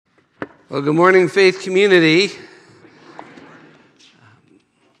Well, good morning, Faith Community.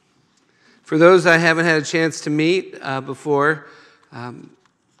 For those I haven't had a chance to meet before,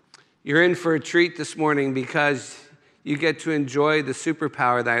 you're in for a treat this morning because you get to enjoy the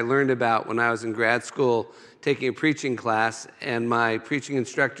superpower that I learned about when I was in grad school taking a preaching class, and my preaching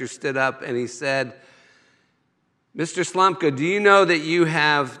instructor stood up and he said, "Mr. Slomka, do you know that you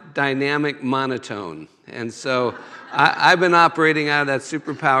have dynamic monotone?" And so I've been operating out of that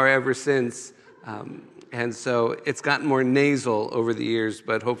superpower ever since. And so it's gotten more nasal over the years,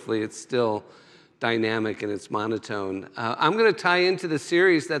 but hopefully it's still dynamic and it's monotone. I'm going to tie into the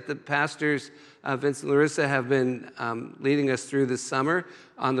series that the pastors, Vince and Larissa, have been leading us through this summer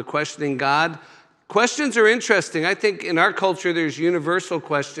on the questioning God. Questions are interesting. I think in our culture there's universal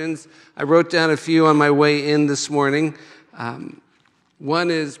questions. I wrote down a few on my way in this morning.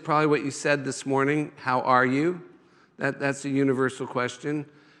 One is probably what you said this morning, how are you? That's a universal question.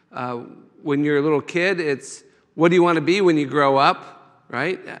 When you're a little kid, it's what do you want to be when you grow up,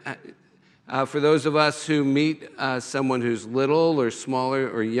 right? For those of us who meet someone who's little or smaller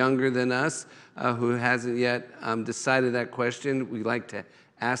or younger than us, who hasn't yet decided that question, we like to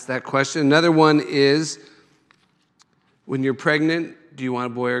ask that question. Another one is, when you're pregnant, do you want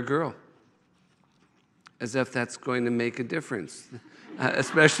a boy or a girl? As if that's going to make a difference,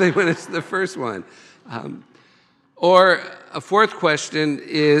 especially when it's the first one. Or a fourth question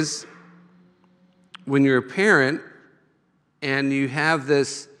is, when you're a parent and you have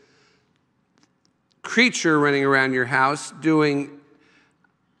this creature running around your house doing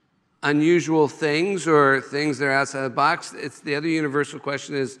unusual things or things that are outside the box, it's the other universal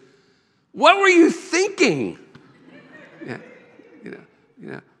question is, what were you thinking?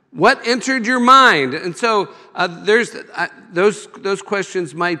 What entered your mind? And so there's those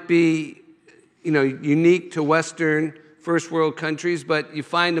questions might be, unique to Western first world countries, but you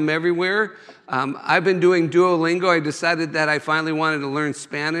find them everywhere. I've been doing Duolingo. I decided that I finally wanted to learn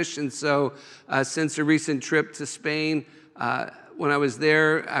Spanish, and so since a recent trip to Spain, when I was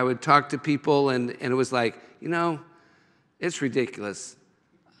there, I would talk to people, and it was like, it's ridiculous.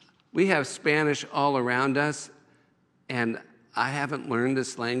 We have Spanish all around us, and I haven't learned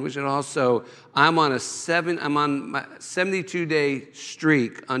this language at all. So I'm on my 72-day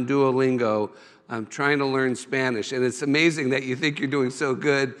streak on Duolingo. I'm trying to learn Spanish, and it's amazing that you think you're doing so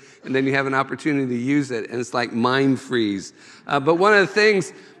good, and then you have an opportunity to use it, and it's like mind freeze. But one of the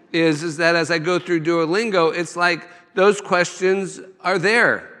things is that as I go through Duolingo, it's like those questions are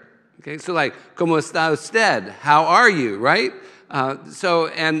there. Okay, so like, ¿Cómo está usted? How are you? Right?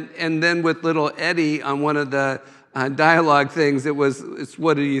 And then with little Eddie on one of the dialogue things, it's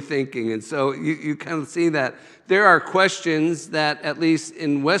what are you thinking? And so you kind of see that there are questions that, at least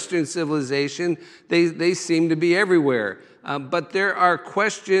in Western civilization, they seem to be everywhere. But there are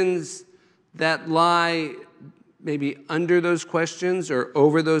questions that lie maybe under those questions or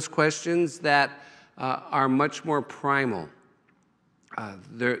over those questions that are much more primal.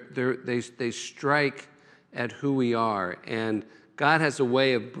 They strike at who we are. And God has a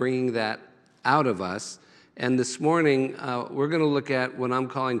way of bringing that out of us. And this morning, we're going to look at what I'm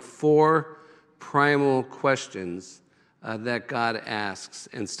calling 4 primal questions that God asks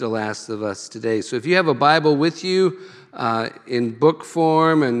and still asks of us today. So if you have a Bible with you in book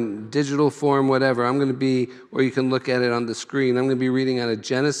form and digital form, whatever, I'm going to be, or you can look at it on the screen, I'm going to be reading out of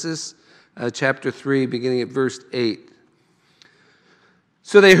Genesis chapter 3, beginning at verse 8.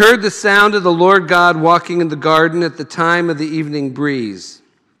 So they heard the sound of the Lord God walking in the garden at the time of the evening breeze.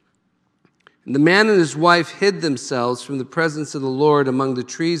 And the man and his wife hid themselves from the presence of the Lord among the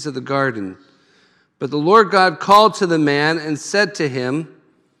trees of the garden. But the Lord God called to the man and said to him,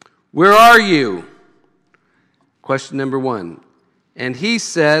 "Where are you?" Question number 1. And he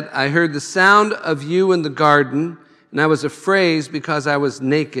said, "I heard the sound of you in the garden, and I was afraid because I was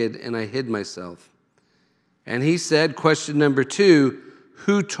naked and I hid myself." And he said, question number 2,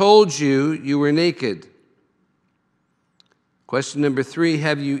 "Who told you you were naked?" Question number 3,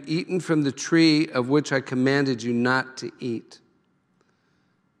 have you eaten from the tree of which I commanded you not to eat?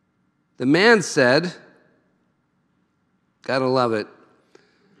 The man said, gotta love it,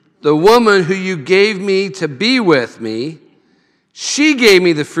 "The woman who you gave me to be with me, she gave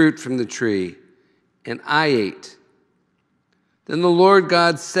me the fruit from the tree, and I ate." Then the Lord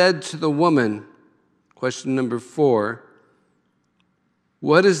God said to the woman, question number 4,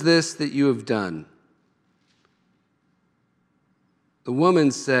 "What is this that you have done?" The woman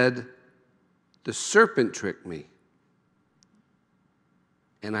said, "The serpent tricked me,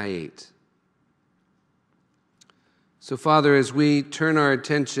 and I ate." So, Father, as we turn our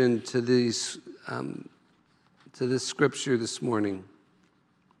attention to this scripture this morning,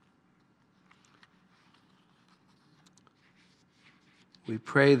 We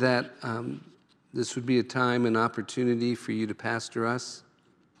pray that this would be a time and opportunity for you to pastor us,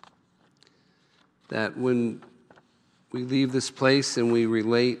 that when we leave this place and we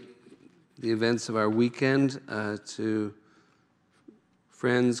relate the events of our weekend to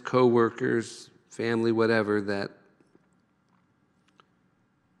friends, co-workers, family, whatever, that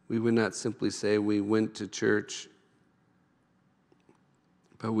we would not simply say we went to church,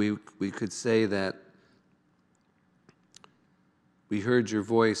 but we could say that we heard your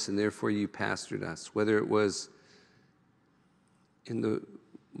voice and therefore you pastored us, whether it was in the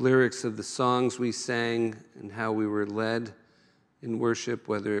lyrics of the songs we sang and how we were led in worship,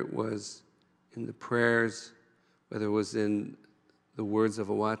 whether it was in the prayers, whether it was in the words of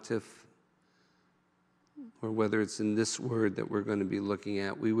a watif, or whether it's in this word that we're going to be looking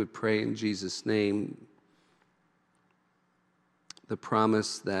at. We would pray in Jesus' name the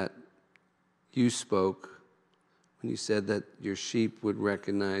promise that you spoke when you said that your sheep would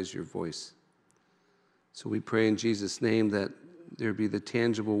recognize your voice. So we pray in Jesus' name that there be the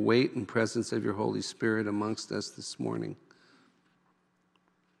tangible weight and presence of your Holy Spirit amongst us this morning,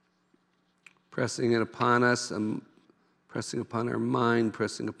 pressing it upon us, pressing upon our mind,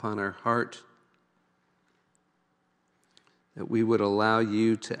 pressing upon our heart, that we would allow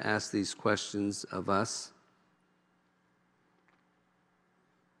you to ask these questions of us,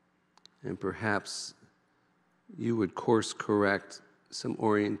 and perhaps you would course correct some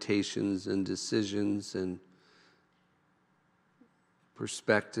orientations and decisions and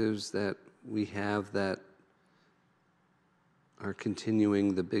perspectives that we have that are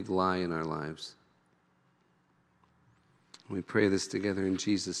continuing the big lie in our lives. We pray this together in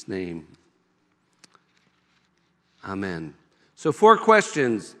Jesus' name. Amen. So 4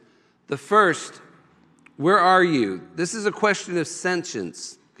 questions. The first, where are you? This is a question of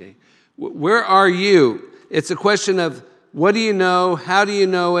sentience. Okay? Where are you? It's a question of what do you know? How do you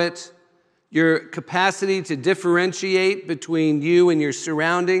know it? Your capacity to differentiate between you and your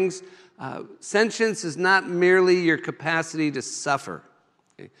surroundings. Sentience is not merely your capacity to suffer.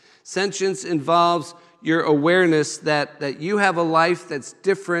 Okay? Sentience involves your awareness that you have a life that's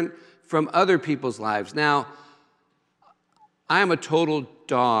different from other people's lives. Now, I am a total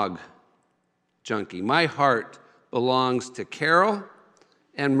dog junkie. My heart belongs to Carol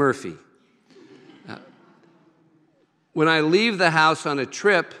and Murphy. When I leave the house on a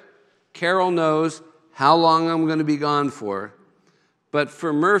trip, Carol knows how long I'm going to be gone for. But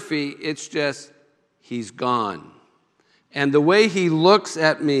for Murphy, it's just, he's gone. And the way he looks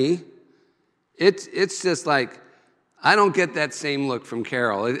at me, it's just like, I don't get that same look from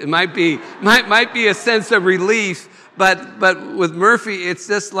Carol. It might be a sense of relief, but with Murphy, it's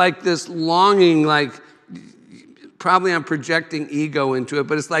just like this longing, like probably I'm projecting ego into it,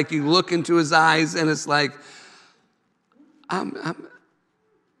 but it's like you look into his eyes and it's like, I'm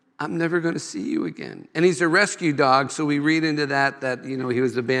never going to see you again. And he's a rescue dog, so we read into that he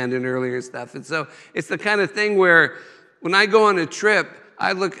was abandoned earlier and stuff. And so it's the kind of thing where when I go on a trip,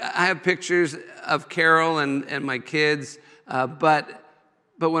 I have pictures of Carol and my kids, but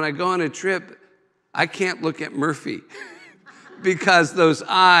when I go on a trip, I can't look at Murphy because those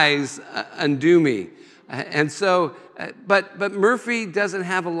eyes undo me. And so, but Murphy doesn't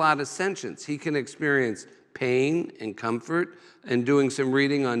have a lot of sentience. He can experience pain and comfort. And doing some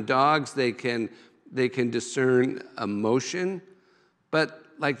reading on dogs, they can discern emotion, but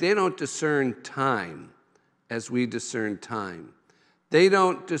like they don't discern time as we discern time. They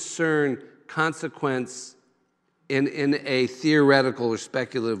don't discern consequence in a theoretical or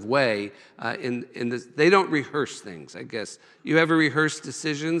speculative way. They don't rehearse things, I guess. You ever rehearse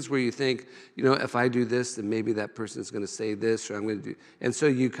decisions where you think, if I do this, then maybe that person's going to say this, or I'm going to do. And so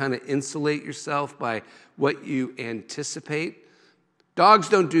you kind of insulate yourself by what you anticipate. Dogs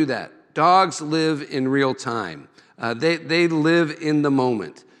don't do that. Dogs live in real time. They live in the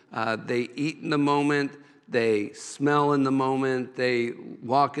moment. They eat in the moment. They smell in the moment. They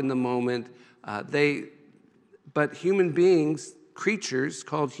walk in the moment. But human beings, creatures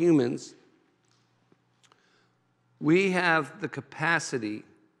called humans, we have the capacity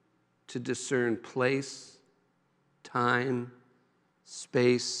to discern place, time,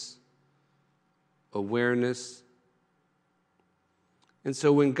 space, awareness. And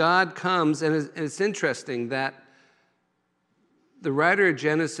so when God comes, and it's interesting that the writer of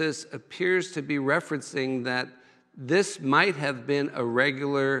Genesis appears to be referencing that this might have been a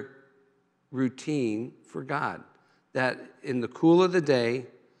regular routine for God, that in the cool of the day,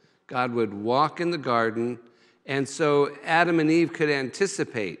 God would walk in the garden, and so Adam and Eve could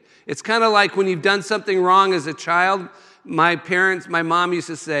anticipate. It's kind of like when you've done something wrong as a child. My mom used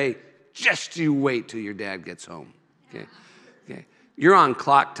to say, just you wait till your dad gets home. Okay. you're on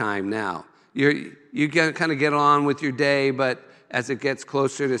clock time now. You kind of get on with your day, but as it gets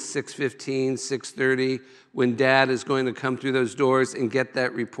closer to 6:15, 6:30, when Dad is going to come through those doors and get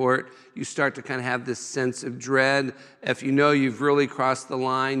that report, you start to kind of have this sense of dread. If you know you've really crossed the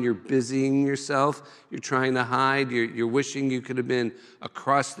line, you're busying yourself, you're trying to hide, you're wishing you could have been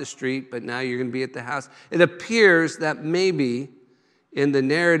across the street, but now you're going to be at the house. It appears that maybe in the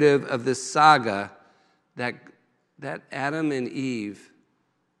narrative of this saga, that Adam and Eve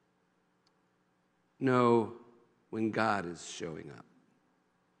know when God is showing up.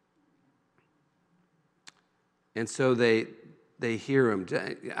 And so they hear him.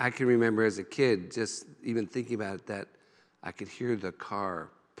 I can remember as a kid, just even thinking about it, that I could hear the car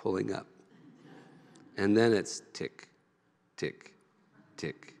pulling up. And then it's tick, tick,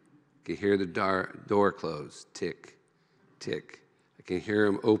 tick. I can hear the door close, tick, tick. I can hear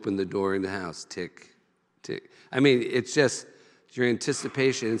him open the door in the house, tick, tick. I mean, it's just your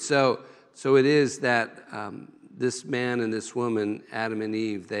anticipation. And so it is that this man and this woman, Adam and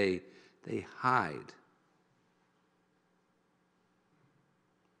Eve, they hide.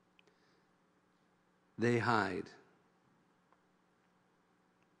 They hide.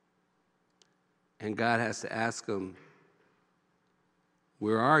 And God has to ask them,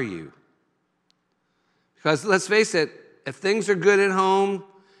 where are you? Because let's face it, if things are good at home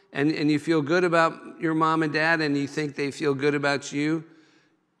and you feel good about your mom and dad and you think they feel good about you,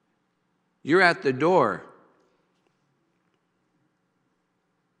 you're at the door.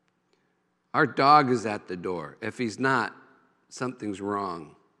 Our dog is at the door. If he's not, something's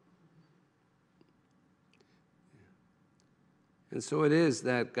wrong. And so it is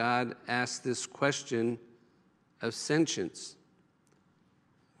that God asks this question of sentience.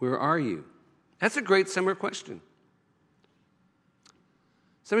 Where are you? That's a great summer question.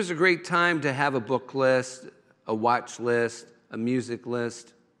 Summer's a great time to have a book list, a watch list, a music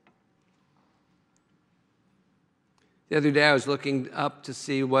list. The other day I was looking up to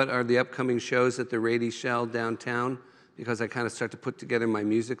see what are the upcoming shows at the Rady Shell downtown, because I kind of start to put together my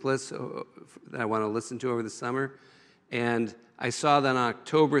music list that I want to listen to over the summer. And I saw that on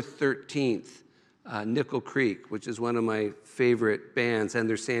October 13th, Nickel Creek, which is one of my favorite bands, and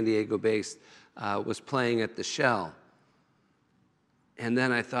they're San Diego based, was playing at the Shell. And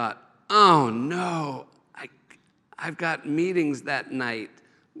then I thought, oh no, I've got meetings that night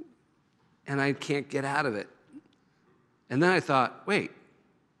and I can't get out of it. And then I thought, wait,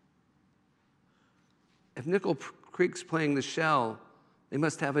 if Nickel Creek's playing the Shell, they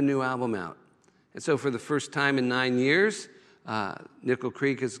must have a new album out. And so for the first time in 9 years, Nickel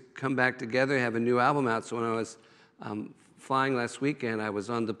Creek has come back together, have a new album out. So when I was flying last weekend, I was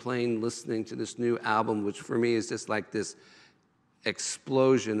on the plane listening to this new album, which for me is just like this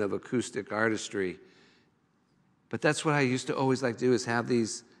explosion of acoustic artistry. But that's what I used to always like to do, is have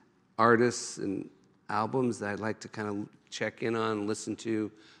these artists and albums that I'd like to kind of check in on and listen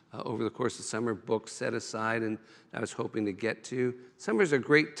to over the course of summer, books set aside, and I was hoping to get to. Summer's a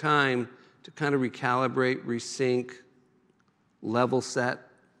great time to kind of recalibrate, resync, level set.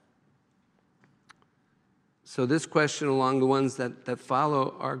 So this question, along the ones that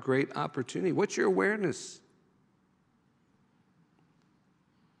follow, are a great opportunity. What's your awareness?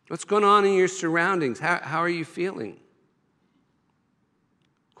 What's going on in your surroundings? How are you feeling?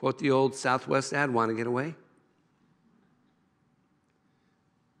 Quote the old Southwest ad, want to get away?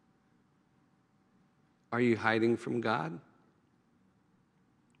 Are you hiding from God?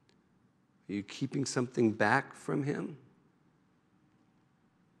 Are you keeping something back from Him?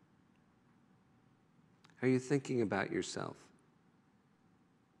 How are you thinking about yourself?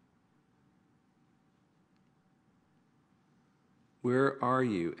 Where are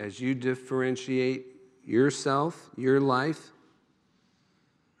you as you differentiate yourself, your life,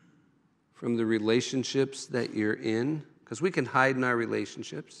 from the relationships that you're in? Because we can hide in our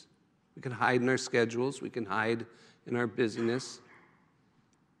relationships. We can hide in our schedules. We can hide in our busyness.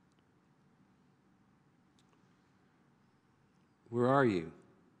 Where are you?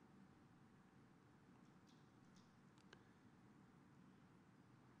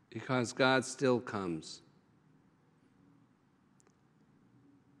 Because God still comes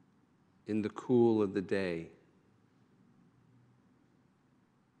in the cool of the day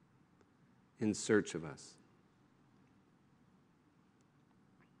in search of us.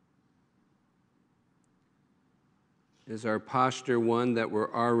 Is our posture one that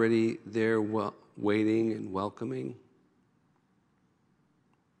we're already there waiting and welcoming?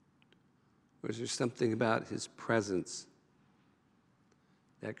 Or is there something about His presence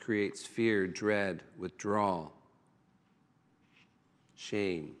that creates fear, dread, withdrawal,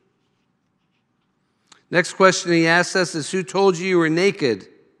 shame? Next question he asks us is, who told you you were naked?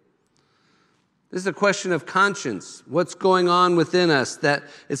 This is a question of conscience. What's going on within us?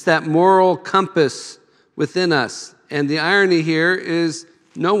 It's that moral compass within us. And the irony here is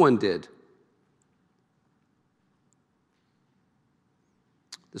no one did.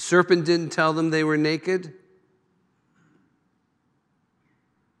 The serpent didn't tell them they were naked.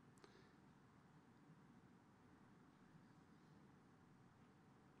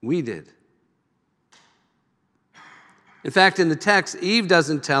 We did. In fact, in the text, Eve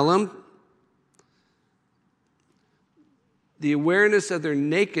doesn't tell them. The awareness of their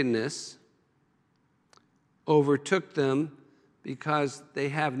nakedness overtook them because they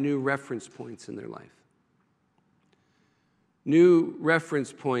have new reference points in their life. New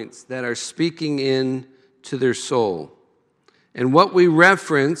reference points that are speaking in to their soul. And what we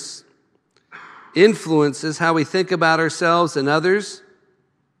reference influences how we think about ourselves and others.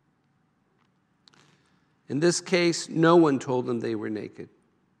 In this case, no one told them they were naked.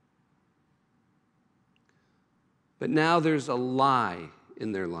 But now there's a lie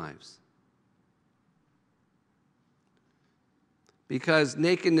in their lives. Because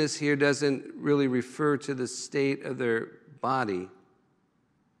nakedness here doesn't really refer to the state of their body.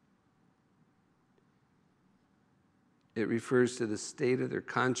 It refers to the state of their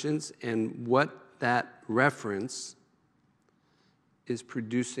conscience and what that reference is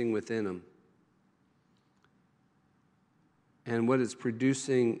producing within them. And what it's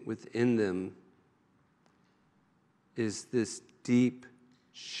producing within them is this deep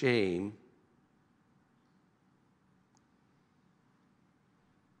shame,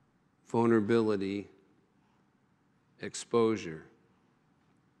 vulnerability, exposure.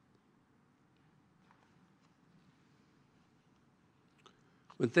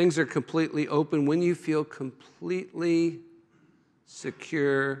 When things are completely open, when you feel completely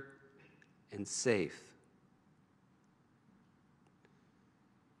secure and safe,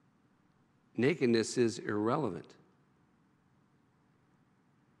 nakedness is irrelevant.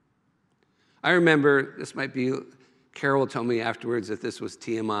 I remember, this might be, Carol will tell me afterwards if this was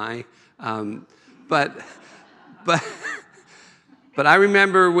TMI, but I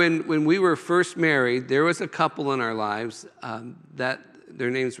remember when we were first married, there was a couple in our lives that their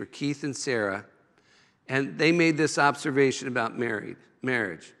names were Keith and Sarah, and they made this observation about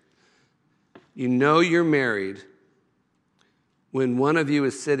marriage. You know you're married when one of you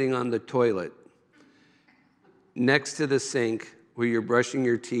is sitting on the toilet next to the sink where you're brushing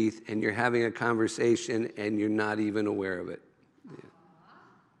your teeth and you're having a conversation and you're not even aware of it.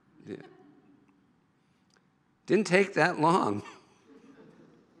 Yeah. Didn't take that long.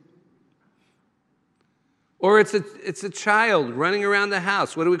 Or it's a child running around the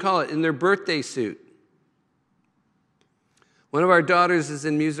house. What do we call it? In their birthday suit. One of our daughters is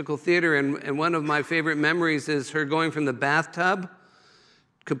in musical theater, and one of my favorite memories is her going from the bathtub,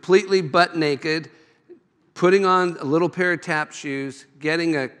 completely butt naked, putting on a little pair of tap shoes,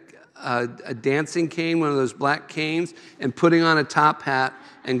 getting a dancing cane, one of those black canes, and putting on a top hat,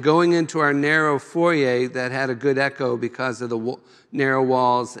 and going into our narrow foyer that had a good echo because of the narrow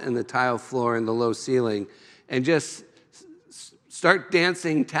walls and the tile floor and the low ceiling, and just start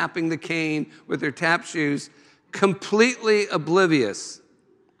dancing, tapping the cane with her tap shoes, completely oblivious.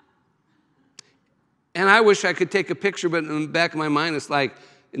 And I wish I could take a picture, but in the back of my mind, it's like,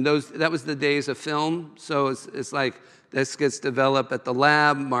 that was the days of film, so it's like this gets developed at the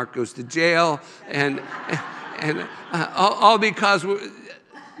lab, Mark goes to jail, and all because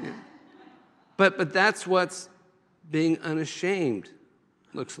but that's what's being unashamed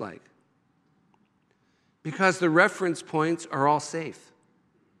looks like. Because the reference points are all safe.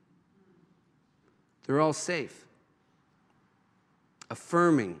 They're all safe.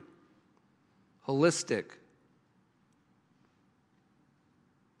 Affirming, holistic.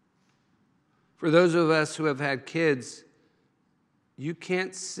 For those of us who have had kids, you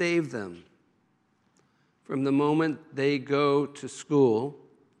can't save them from the moment they go to school,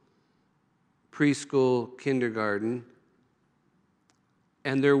 preschool, kindergarten,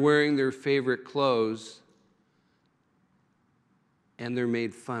 and they're wearing their favorite clothes and they're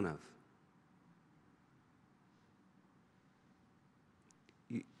made fun of.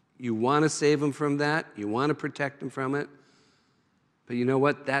 You want to save them from that. You want to protect them from it. But you know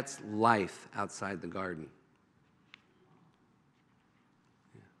what? That's life outside the garden.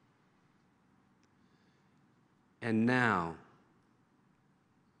 Yeah. And now,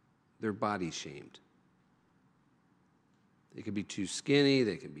 they're body shamed. They can be too skinny.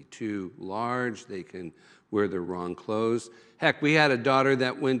 They can be too large. They can wear the wrong clothes. Heck, we had a daughter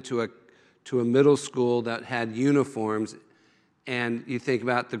that went to a middle school that had uniforms, And you think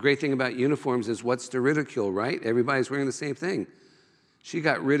about the great thing about uniforms is what's to ridicule, right? Everybody's wearing the same thing. She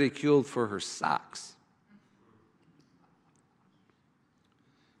got ridiculed for her socks.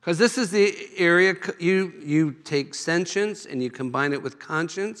 Because this is the area you take sentience and you combine it with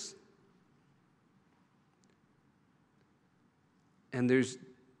conscience. And there's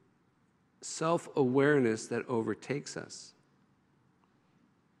self-awareness that overtakes us.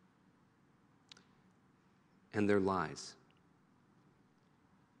 And they're lies.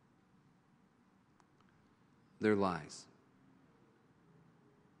 They're lies.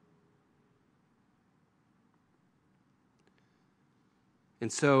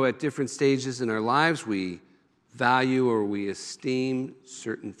 And so at different stages in our lives, we value or we esteem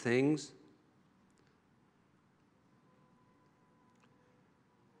certain things.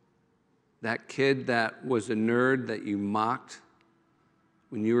 That kid that was a nerd that you mocked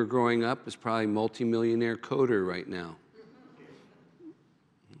when you were growing up is probably a multimillionaire coder right now.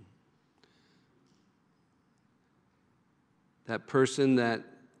 That person that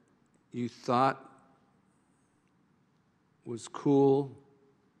you thought was cool,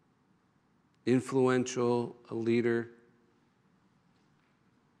 influential, a leader,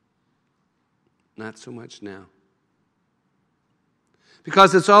 not so much now.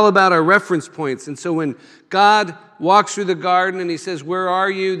 Because it's all about our reference points. And so when God walks through the garden and he says, "Where are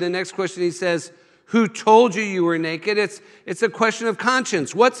you?" The next question he says, "Who told you you were naked?" It's a question of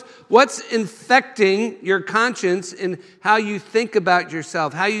conscience. What's infecting your conscience in how you think about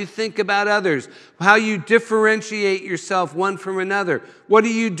yourself, how you think about others, how you differentiate yourself one from another? What are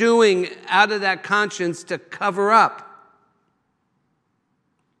you doing out of that conscience to cover up?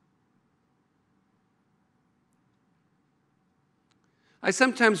 I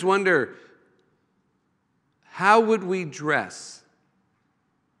sometimes wonder, how would we dress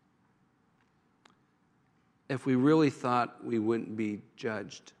if we really thought we wouldn't be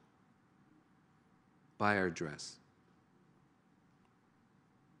judged by our dress?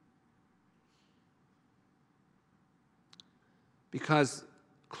 Because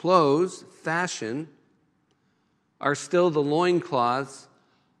clothes, fashion, are still the loincloths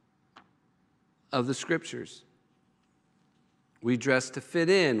of the Scriptures. We dress to fit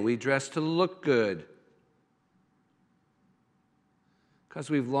in. We dress to look good.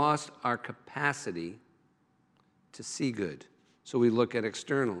 Because we've lost our capacity to see good. So we look at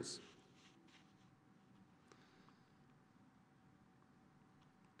externals.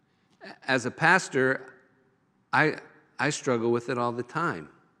 As a pastor, I struggle with it all the time.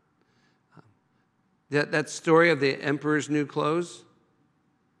 That story of the emperor's new clothes.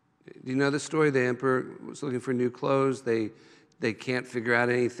 Do you know the story? The emperor was looking for new clothes. They can't figure out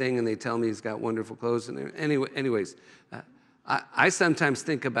anything, and they tell me he's got wonderful clothes. And anyways, I sometimes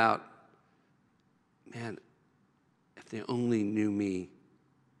think about, man, if they only knew me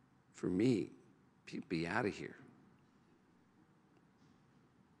for me, you'd be out of here.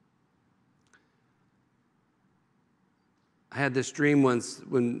 I had this dream once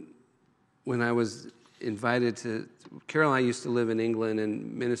when I was invited to, Carol and I used to live in England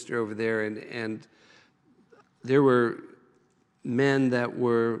and minister over there, and there were men that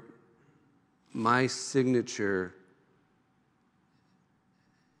were my signature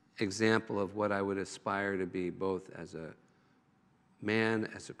example of what I would aspire to be, both as a man,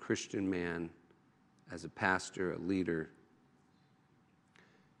 as a Christian man, as a pastor, a leader.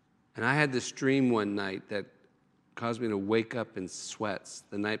 And I had this dream one night that caused me to wake up in sweats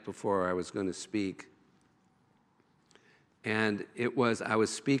the night before I was going to speak. And I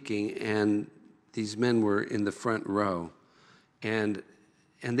was speaking, and these men were in the front row. And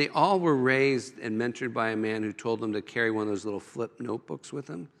they all were raised and mentored by a man who told them to carry one of those little flip notebooks with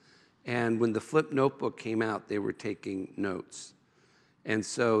them. And when the flip notebook came out, they were taking notes. And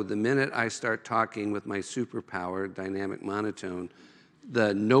so the minute I start talking with my superpower, dynamic monotone,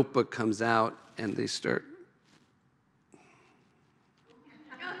 the notebook comes out and they start.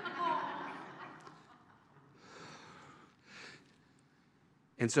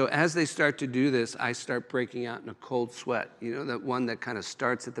 And so as they start to do this, I start breaking out in a cold sweat. You know, that one that kind of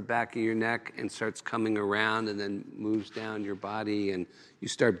starts at the back of your neck and starts coming around and then moves down your body, and you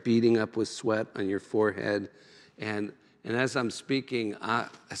start beating up with sweat on your forehead. And as I'm speaking,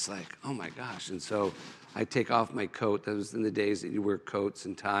 it's like, oh my gosh. And so I take off my coat. That was in the days that you wear coats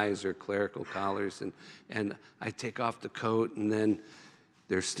and ties or clerical collars. And I take off the coat, and then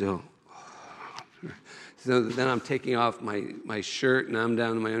they're still. So then I'm taking off my shirt, and I'm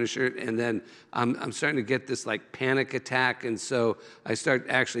down to my undershirt, and then I'm starting to get this like panic attack, and so I start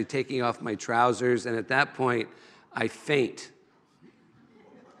actually taking off my trousers, and at that point, I faint.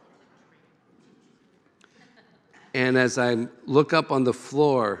 And as I look up on the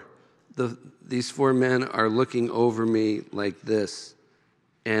floor, these four men are looking over me like this.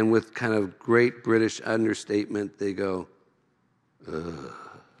 And with kind of great British understatement, they go, ugh.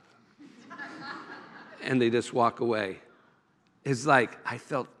 And they just walk away. It's like I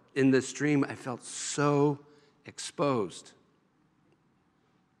felt in this dream, I felt so exposed.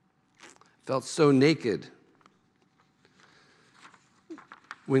 Felt so naked.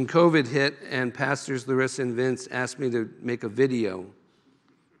 When COVID hit and Pastors Larissa and Vince asked me to make a video,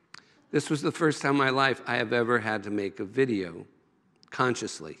 this was the first time in my life I have ever had to make a video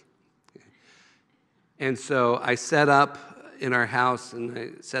consciously. And so I set up in our house and I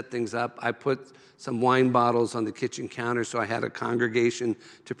set things up. I put some wine bottles on the kitchen counter so I had a congregation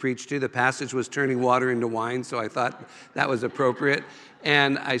to preach to. The passage was turning water into wine, so I thought that was appropriate.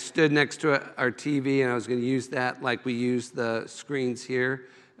 And I stood next to our TV, and I was going to use that like we use the screens here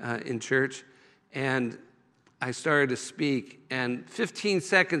in church. And I started to speak, and 15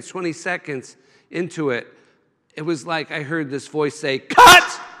 seconds, 20 seconds into it, it was like I heard this voice say,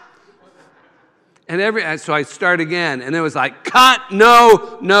 "Cut!" And so I start again, and it was like, "Cut,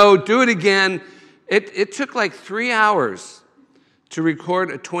 no, do it again." It took like 3 hours to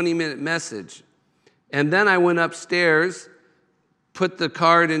record a 20-minute message. And then I went upstairs, put the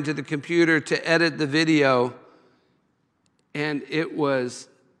card into the computer to edit the video, and it was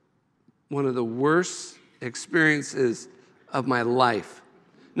one of the worst experiences of my life.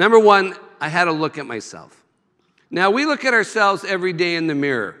 Number one, I had to look at myself. Now, we look at ourselves every day in the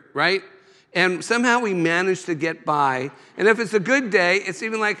mirror, right? And somehow we manage to get by. And if it's a good day, it's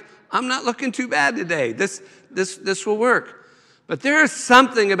even like, I'm not looking too bad today. This will work. But there is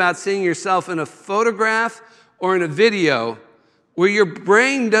something about seeing yourself in a photograph or in a video where your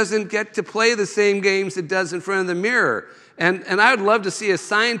brain doesn't get to play the same games it does in front of the mirror. And I would love to see a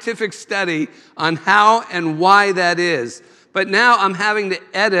scientific study on how and why that is. But now I'm having to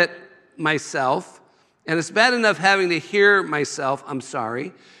edit myself. And it's bad enough having to hear myself, I'm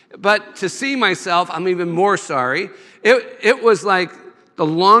sorry. But to see myself, I'm even more sorry. It was like the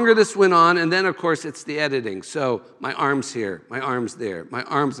longer this went on, and then, of course, it's the editing. So my arm's here, my arm's there, my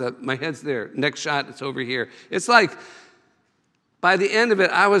arm's up, my head's there. Next shot, it's over here. It's like, by the end of it,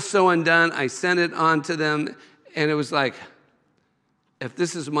 I was so undone. I sent it on to them, and it was like, if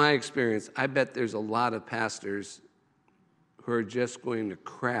this is my experience, I bet there's a lot of pastors who are just going to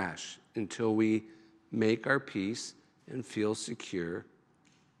crash until we make our peace and feel secure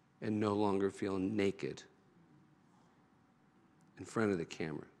and no longer feel naked in front of the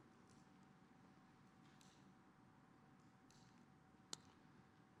camera.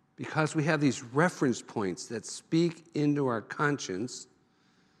 Because we have these reference points that speak into our conscience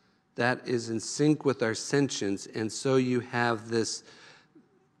that is in sync with our sentience, and so you have this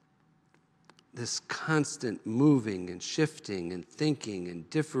constant moving and shifting and thinking and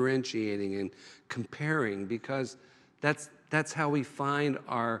differentiating and comparing, because that's how we find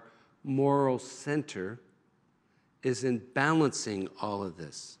our moral center, is in balancing all of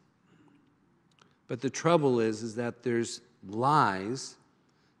this. But the trouble is that there's lies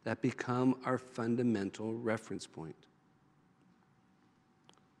that become our fundamental reference point,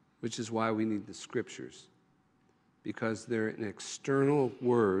 which is why we need the scriptures, because they're an external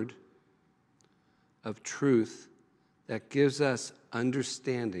word of truth that gives us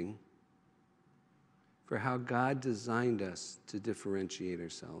understanding for how God designed us to differentiate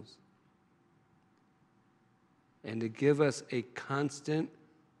ourselves and to give us a constant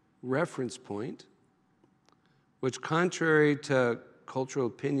reference point, which, contrary to cultural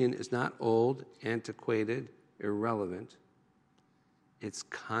opinion, is not old, antiquated, irrelevant. It's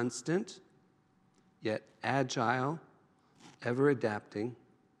constant, yet agile, ever adapting,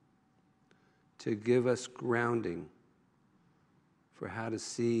 to give us grounding for how to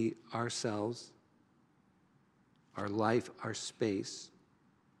see ourselves, our life, our space,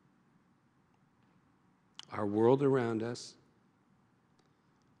 our world around us,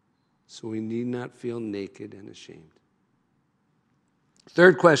 so we need not feel naked and ashamed.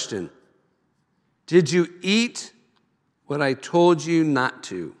 Third question: did you eat what I told you not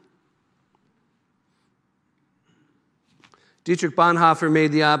to? Dietrich Bonhoeffer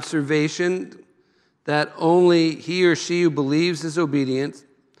made the observation that only he or she who believes is obedient,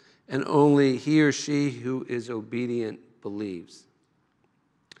 and only he or she who is obedient believes.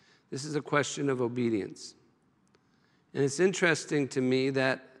 This is a question of obedience. And it's interesting to me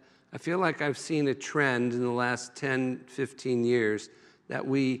that I feel like I've seen a trend in the last 10, 15 years that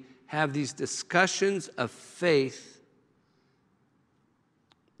we have these discussions of faith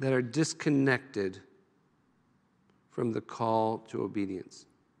that are disconnected from the call to obedience.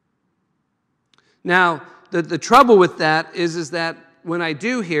 Now, the trouble with that is that when I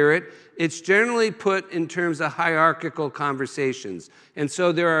do hear it, it's generally put in terms of hierarchical conversations. And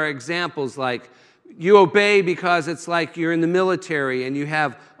so there are examples like, you obey because it's like you're in the military and you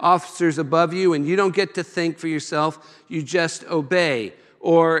have officers above you and you don't get to think for yourself, you just obey.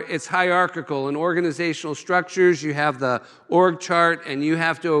 Or it's hierarchical. In organizational structures, you have the org chart and you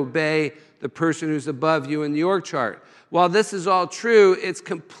have to obey the person who's above you in the org chart. While this is all true, it's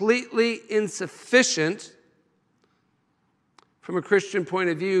completely insufficient from a Christian point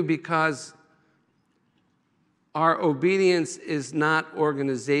of view because our obedience is not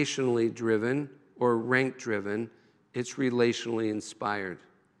organizationally driven or rank driven, it's relationally inspired.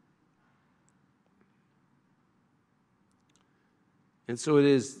 And so it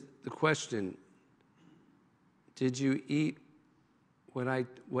is the question, did you eat what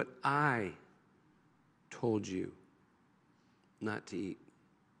I told you not to eat?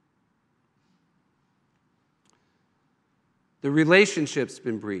 The relationship's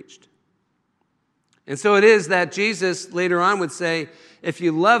been breached. And so it is that Jesus later on would say, if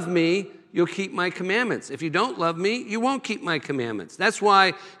you love me, you'll keep my commandments. If you don't love me, you won't keep my commandments. That's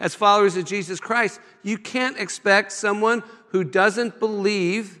why, as followers of Jesus Christ, you can't expect someone who doesn't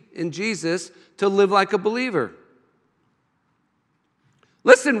believe in Jesus to live like a believer.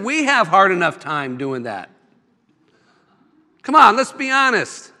 Listen, we have hard enough time doing that. Come on, let's be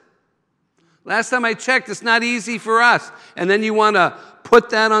honest. Last time I checked, it's not easy for us. And then you want to put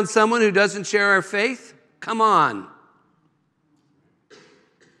that on someone who doesn't share our faith? Come on.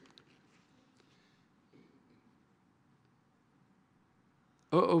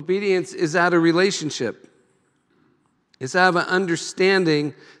 Obedience is out of relationship. It's out of an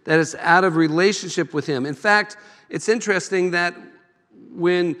understanding that it's out of relationship with Him. In fact, it's interesting that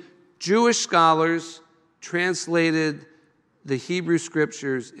when Jewish scholars translated the Hebrew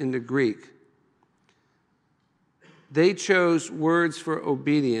Scriptures into Greek, they chose words for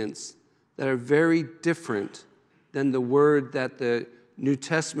obedience that are very different than the word that the New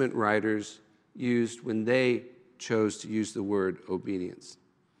Testament writers used when they chose to use the word obedience.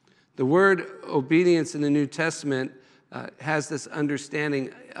 The word obedience in the New Testament has this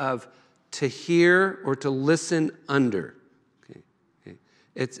understanding of to hear or to listen under. Okay.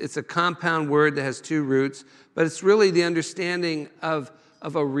 It's a compound word that has two roots, but it's really the understanding of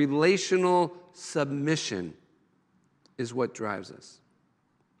a relational submission is what drives us.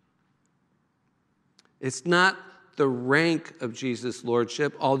 It's not the rank of Jesus'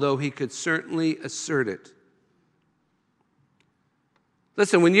 lordship, although He could certainly assert it.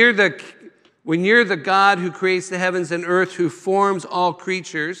 Listen, when you're the God who creates the heavens and earth, who forms all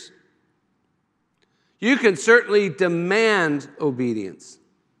creatures, you can certainly demand obedience.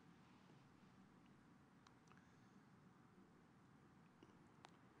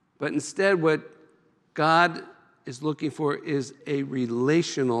 But instead, what God is looking for is a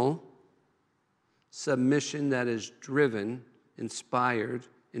relational submission that is driven, inspired,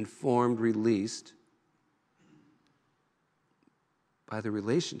 informed, released by the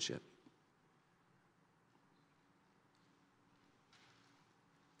relationship.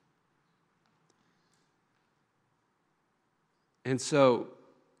 And so,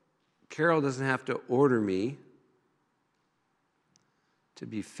 Carol doesn't have to order me to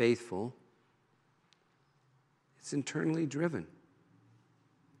be faithful. It's internally driven.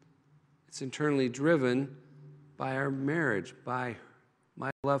 It's internally driven by our marriage, by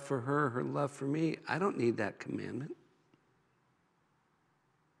my love for her, her love for me. I don't need that commandment.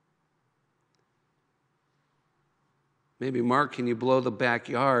 Maybe, Mark, can you blow the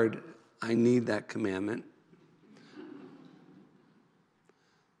backyard? I need that commandment.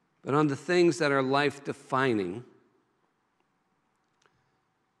 But on the things that are life-defining,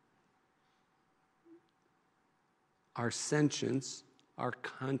 our sentience, our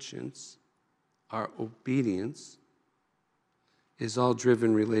conscience, our obedience is all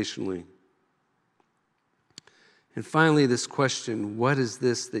driven relationally. And finally, this question, what is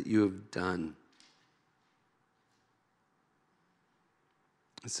this that you have done?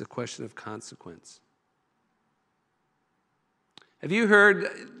 It's a question of consequence. Have you heard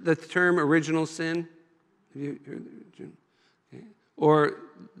the term original sin? Have you heard the term? Okay. Or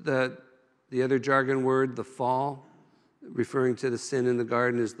the other jargon word, the fall, referring to the sin in the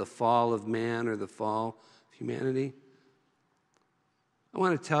garden as the fall of man or the fall of humanity? I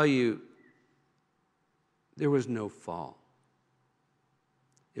want to tell you, there was no fall.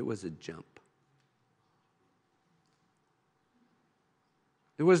 It was a jump.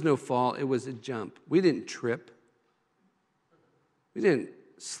 There was no fall, it was a jump. We didn't trip. We didn't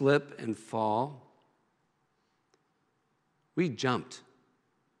slip and fall. We jumped.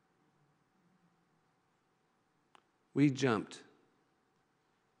 We jumped.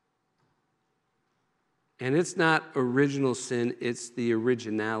 And it's not original sin, it's the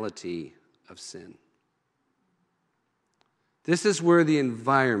originality of sin. This is where the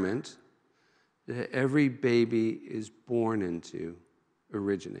environment that every baby is born into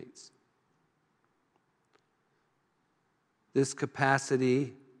originates. This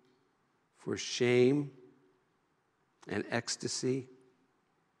capacity for shame and ecstasy,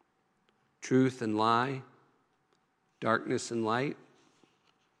 truth and lie, darkness and light,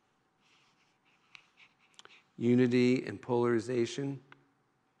 unity and polarization,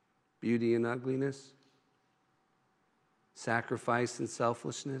 beauty and ugliness, sacrifice and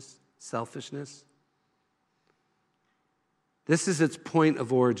selfishness. This is its point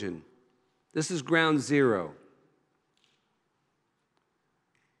of origin. This is ground zero.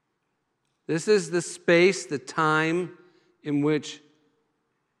 This is the space, the time in which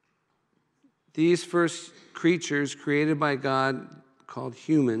these first creatures created by God, called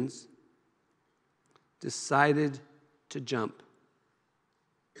humans, decided to jump.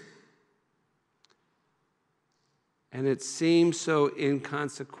 And it seems so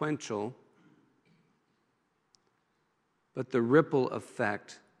inconsequential, but the ripple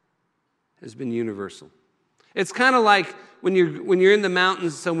effect has been universal. It's kind of like when you're in the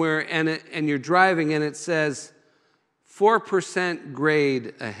mountains somewhere and you're driving and it says 4%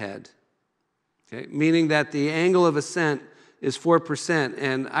 grade ahead. Okay? Meaning that the angle of ascent is 4%.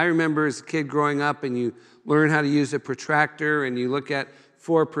 And I remember as a kid growing up and you learn how to use a protractor and you look at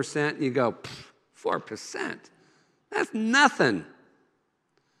 4% and you go, 4%? That's nothing.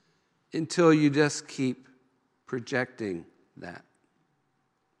 Until you just keep projecting that.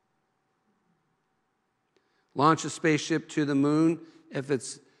 Launch a spaceship to the moon, if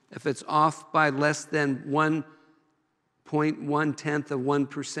it's off by less than 1.1/10 of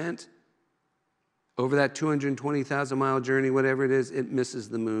 1%, over that 220,000-mile journey, whatever it is, it misses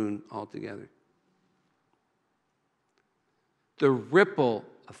the moon altogether. The ripple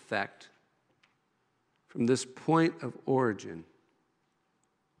effect from this point of origin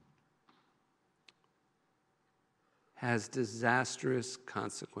has disastrous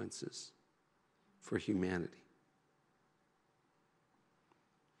consequences for humanity.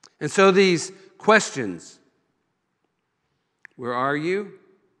 And so these questions, where are you?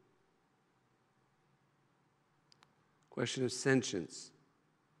 Question of sentience.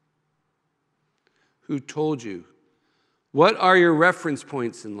 Who told you? What are your reference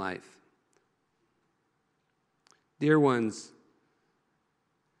points in life? Dear ones,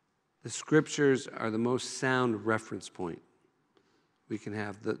 the scriptures are the most sound reference point we can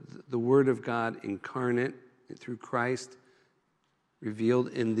have. The Word of God incarnate through Christ, revealed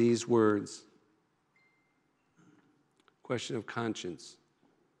in these words. Question of conscience.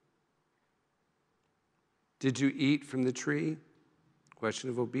 Did you eat from the tree? Question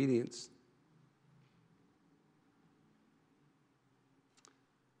of obedience.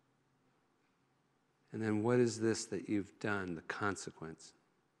 And then what is this that you've done, the consequence?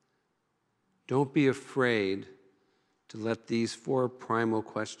 Don't be afraid to let these 4 primal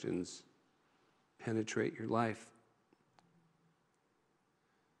questions penetrate your life.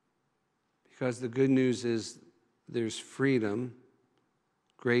 Because the good news is there's freedom,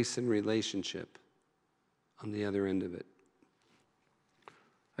 grace, and relationship on the other end of it.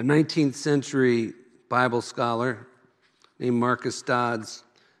 A 19th century Bible scholar named Marcus Dodds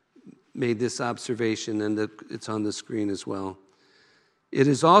made this observation, and it's on the screen as well. It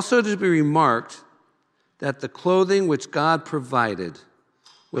is also to be remarked that the clothing which God provided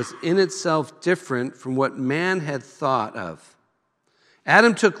was in itself different from what man had thought of.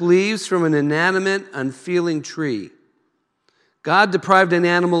 Adam took leaves from an inanimate, unfeeling tree. God deprived an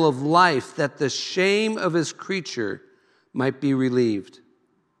animal of life that the shame of his creature might be relieved.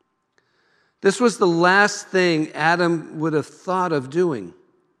 This was the last thing Adam would have thought of doing.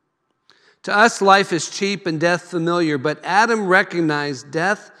 To us, life is cheap and death familiar, but Adam recognized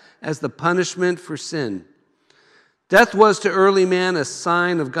death as the punishment for sin. Death was to early man a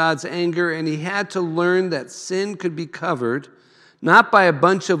sign of God's anger, and he had to learn that sin could be covered not by a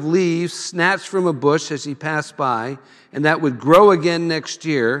bunch of leaves snatched from a bush as he passed by, and that would grow again next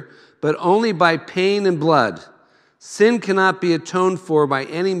year, but only by pain and blood. Sin cannot be atoned for by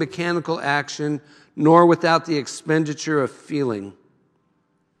any mechanical action, nor without the expenditure of feeling.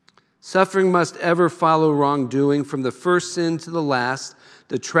 Suffering must ever follow wrongdoing. From the first sin to the last,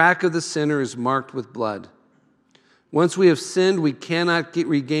 the track of the sinner is marked with blood. Once we have sinned, we cannot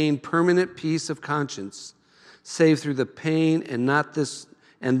regain permanent peace of conscience, save through the pain, and this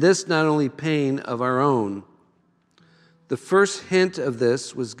not only pain of our own. The first hint of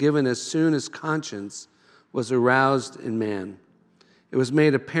this was given as soon as conscience was aroused in man. It was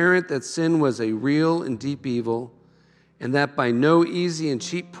made apparent that sin was a real and deep evil, and that by no easy and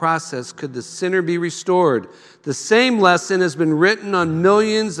cheap process could the sinner be restored. The same lesson has been written on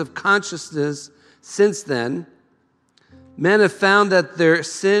millions of consciousness since then. Men have found that their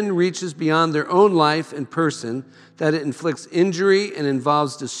sin reaches beyond their own life and person, that it inflicts injury and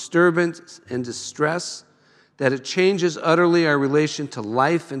involves disturbance and distress, that it changes utterly our relation to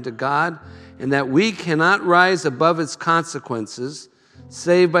life and to God, and that we cannot rise above its consequences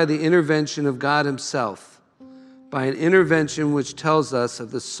save by the intervention of God himself, by an intervention which tells us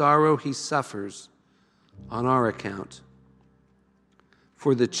of the sorrow he suffers on our account.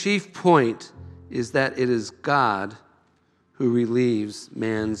 For the chief point is that it is God who relieves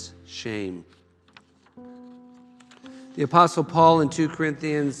man's shame. The Apostle Paul in 2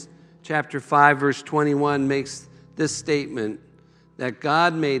 Corinthians chapter 5, verse 21 makes this statement, that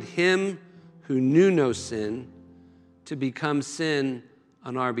God made him who knew no sin to become sin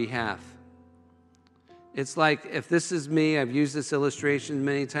on our behalf. It's like, if this is me, I've used this illustration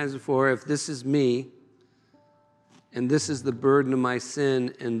many times before, if this is me, and this is the burden of my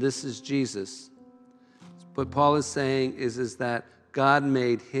sin, and this is Jesus, what Paul is saying is that God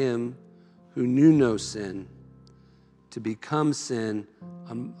made him who knew no sin to become sin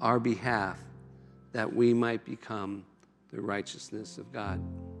on our behalf, that we might become the righteousness of God.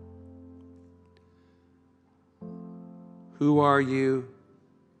 Who are you?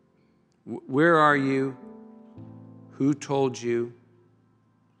 Where are you? Who told you?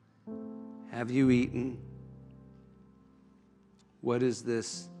 Have you eaten? What is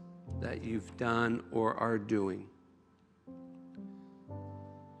this that you've done or are doing?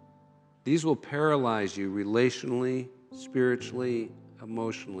 These will paralyze you relationally, spiritually,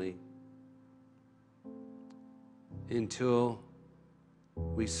 emotionally, until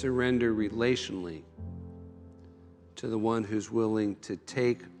we surrender relationally to the one who's willing to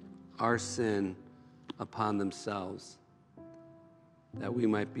take our sin upon themselves, that we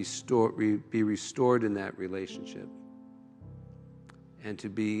might be restored in that relationship, and to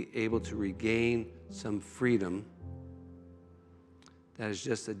be able to regain some freedom that is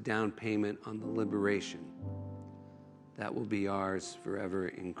just a down payment on the liberation that will be ours forever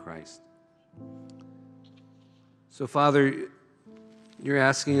in Christ. So, Father, you're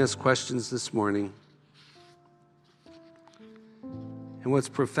asking us questions this morning. And what's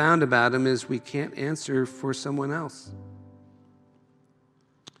profound about them is we can't answer for someone else.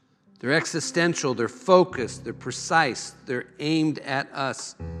 They're existential, they're focused, they're precise, they're aimed at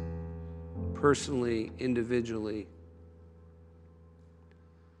us personally, individually.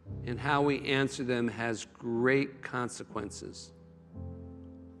 And how we answer them has great consequences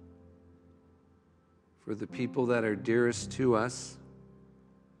for the people that are dearest to us,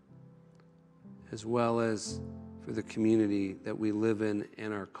 as well as for the community that we live in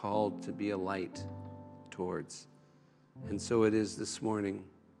and are called to be a light towards. And so it is this morning.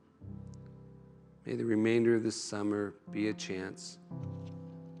 May the remainder of this summer be a chance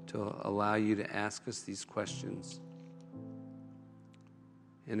to allow you to ask us these questions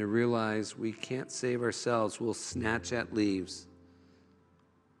and to realize we can't save ourselves. We'll snatch at leaves.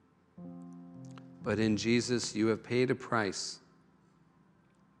 But in Jesus, you have paid a price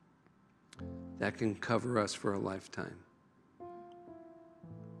that can cover us for a lifetime.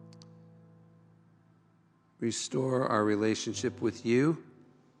 Restore our relationship with you.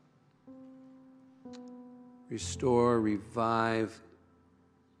 Restore, revive,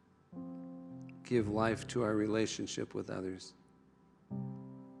 give life to our relationship with others.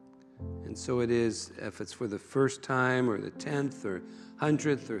 And so it is, if it's for the first time or the 10th or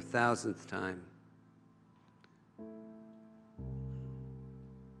 100th or 1,000th time.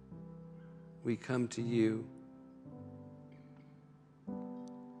 We come to you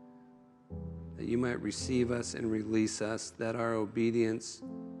that you might receive us and release us, that our obedience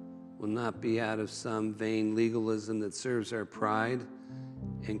will not be out of some vain legalism that serves our pride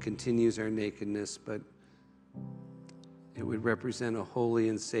and continues our nakedness, but it would represent a holy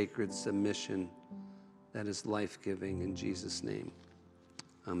and sacred submission that is life-giving. In Jesus' name,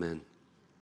 amen.